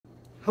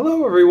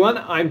Hello everyone,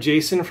 I'm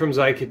Jason from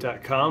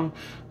Zykit.com.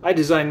 I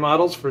design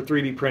models for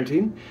 3D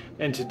printing,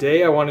 and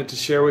today I wanted to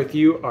share with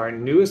you our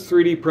newest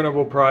 3D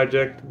printable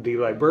project, the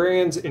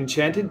Librarian's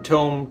Enchanted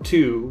Tome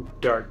 2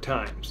 Dark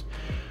Times.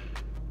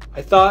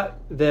 I thought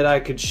that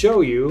I could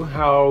show you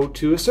how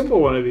to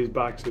assemble one of these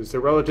boxes. They're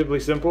relatively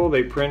simple,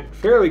 they print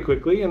fairly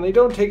quickly, and they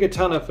don't take a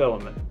ton of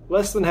filament.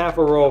 Less than half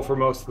a roll for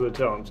most of the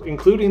tomes,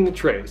 including the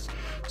trays.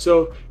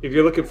 So if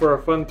you're looking for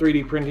a fun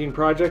 3D printing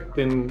project,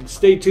 then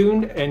stay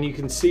tuned and you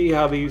can see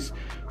how these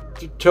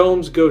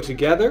tomes go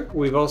together.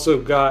 We've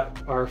also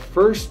got our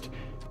first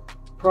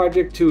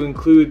project to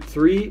include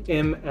 3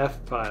 MF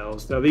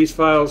files. Now these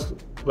files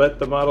let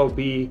the model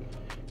be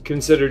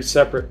considered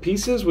separate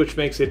pieces, which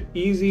makes it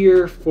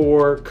easier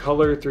for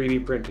color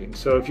 3D printing.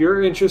 So if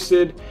you're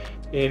interested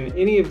in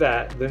any of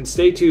that, then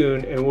stay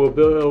tuned and we'll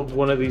build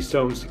one of these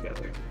tomes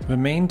together. The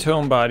main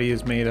tome body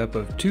is made up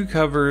of 2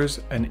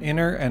 covers, an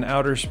inner and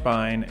outer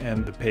spine,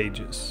 and the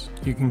pages.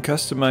 You can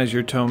customize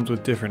your tomes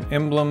with different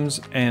emblems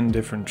and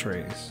different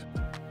trays.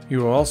 You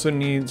will also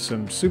need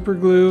some super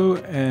glue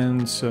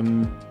and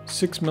some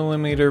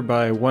 6mm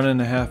by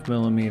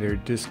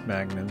 1.5mm disc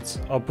magnets.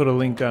 I'll put a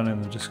link down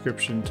in the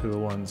description to the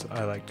ones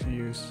I like to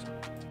use.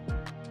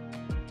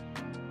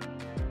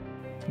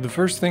 The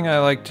first thing I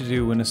like to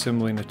do when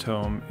assembling a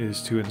tome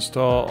is to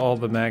install all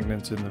the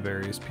magnets in the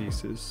various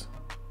pieces.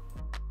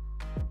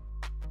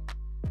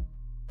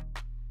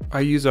 I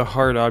use a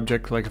hard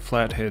object like a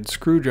flathead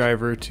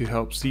screwdriver to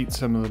help seat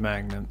some of the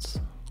magnets.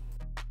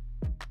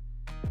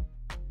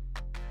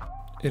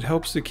 It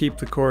helps to keep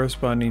the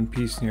corresponding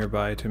piece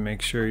nearby to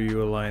make sure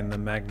you align the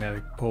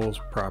magnetic poles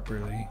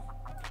properly.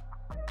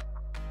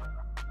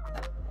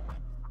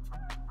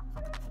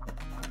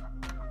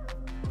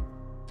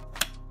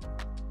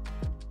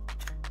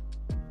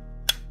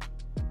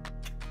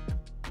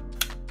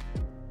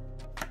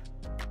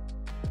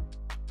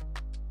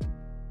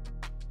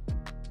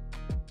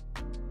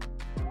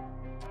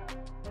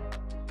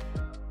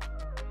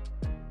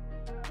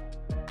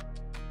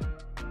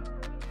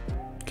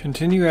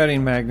 Continue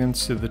adding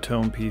magnets to the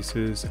tome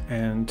pieces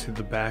and to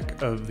the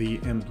back of the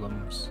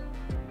emblems.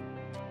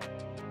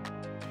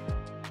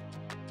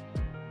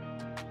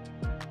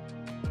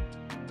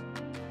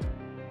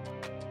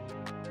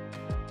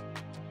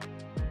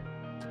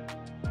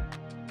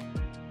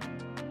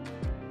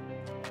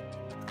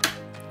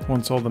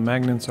 Once all the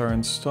magnets are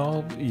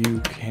installed, you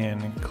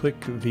can click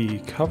the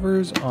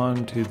covers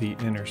onto the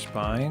inner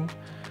spine,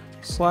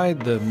 slide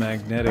the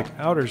magnetic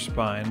outer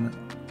spine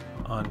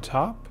on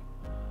top,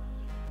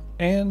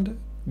 and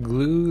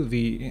glue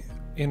the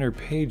inner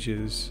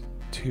pages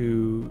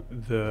to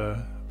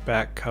the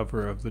back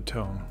cover of the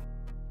tome.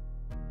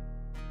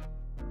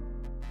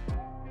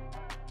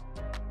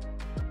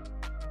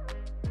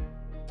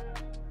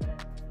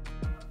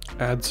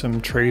 Add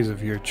some trays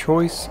of your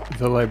choice.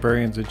 The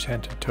Librarian's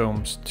Enchanted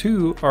Tomes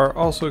 2 are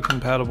also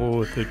compatible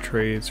with the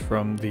trays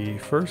from the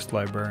first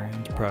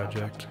Librarian's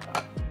project.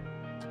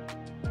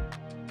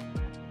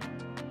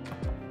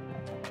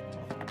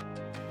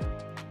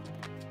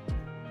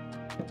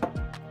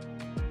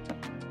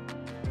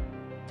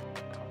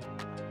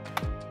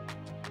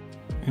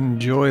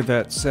 Enjoy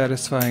that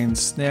satisfying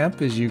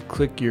snap as you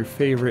click your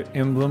favorite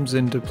emblems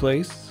into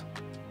place.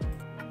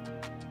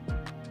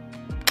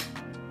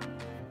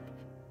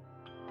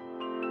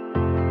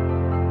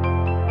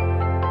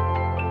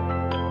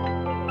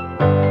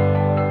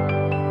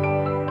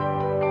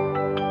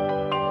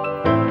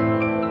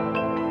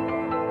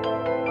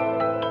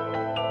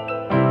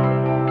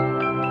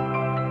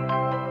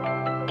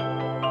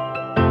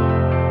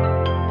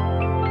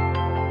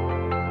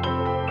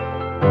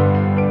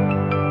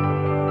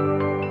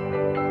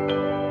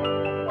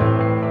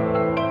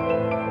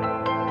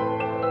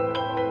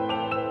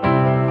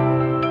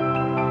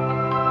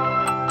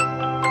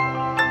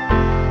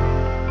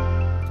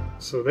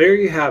 So there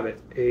you have it,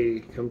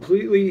 a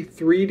completely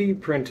 3D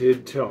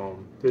printed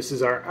tome. This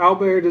is our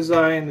owlbear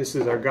design, this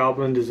is our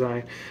goblin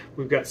design.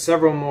 We've got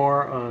several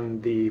more on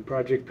the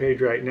project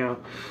page right now.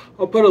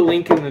 I'll put a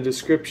link in the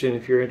description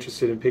if you're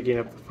interested in picking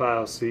up the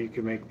files so you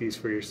can make these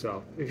for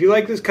yourself. If you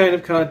like this kind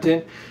of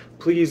content,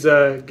 please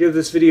give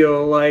this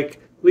video a like,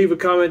 leave a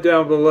comment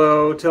down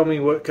below, tell me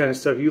what kind of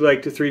stuff you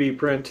like to 3D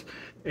print,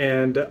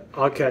 and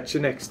I'll catch you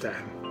next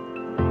time.